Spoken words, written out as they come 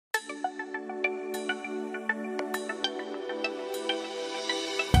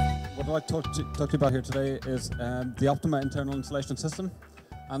What I'd like to talk to you about here today is the Optima internal insulation system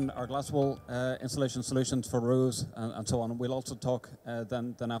and our glass wool insulation solutions for roofs and so on. We'll also talk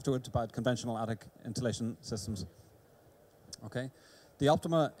then afterwards about conventional attic insulation systems. Okay, the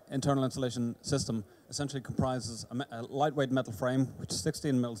Optima internal insulation system essentially comprises a lightweight metal frame which is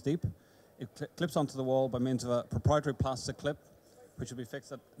 16 mils deep. It clips onto the wall by means of a proprietary plastic clip which will be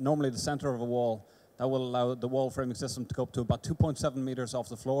fixed at normally the center of a wall. That will allow the wall framing system to go up to about 2.7 meters off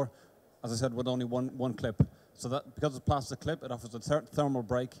the floor, as I said, with only one clip. So that, because it's a plastic clip, it offers a thermal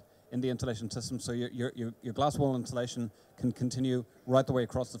break in the insulation system, so your glass wool insulation can continue right the way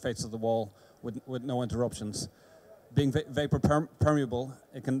across the face of the wall with no interruptions. Being vapor permeable,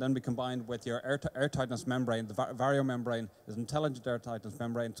 it can then be combined with your air tightness membrane. The Vario membrane is an intelligent air tightness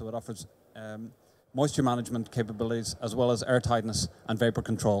membrane, so it offers moisture management capabilities as well as air tightness and vapor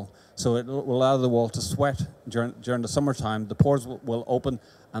control. So it will allow the wall to sweat during the summertime. The pores will open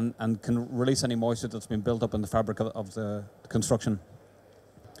and can release any moisture that's been built up in the fabric of the construction.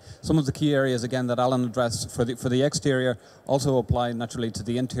 Some of the key areas, again, that Alan addressed for the exterior also apply naturally to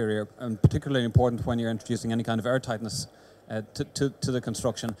the interior, and particularly important when you're introducing any kind of air tightness to the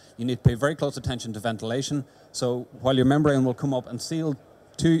construction. You need to pay very close attention to ventilation. So while your membrane will come up and seal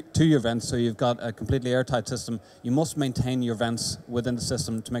to your vents, so you've got a completely airtight system, you must maintain your vents within the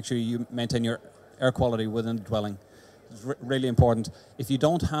system to make sure you maintain your air quality within the dwelling. It's really important. If you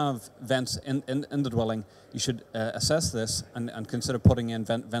don't have vents in the dwelling, you should assess this and consider putting in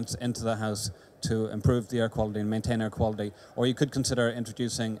vents into the house to improve the air quality and maintain air quality. Or you could consider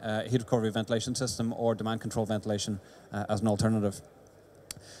introducing a heat recovery ventilation system or demand control ventilation as an alternative.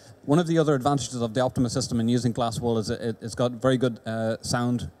 One of the other advantages of the Optima system in using glass wool is it's got very good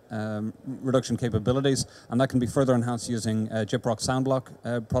sound reduction capabilities, and that can be further enhanced using Gyprock sound block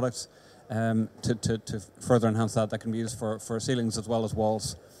products to further enhance that. That can be used for ceilings as well as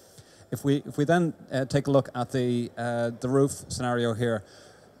walls. If we then take a look at the roof scenario here,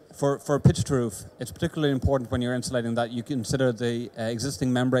 for a pitched roof, it's particularly important when you're insulating that you consider the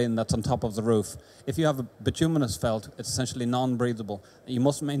existing membrane that's on top of the roof. If you have a bituminous felt, it's essentially non-breathable. You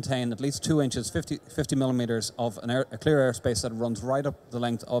must maintain at least 2 inches, 50 millimeters of a clear airspace that runs right up the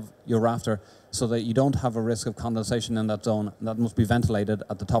length of your rafter, so that you don't have a risk of condensation in that zone, and that must be ventilated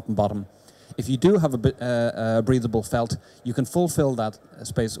at the top and bottom. If you do have a breathable felt, you can fulfill that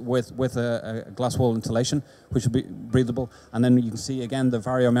space with a glass wool insulation, which will be breathable, and then you can see again the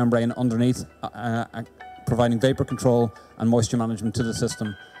Vario membrane underneath, providing vapor control and moisture management to the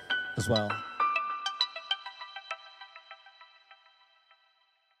system as well.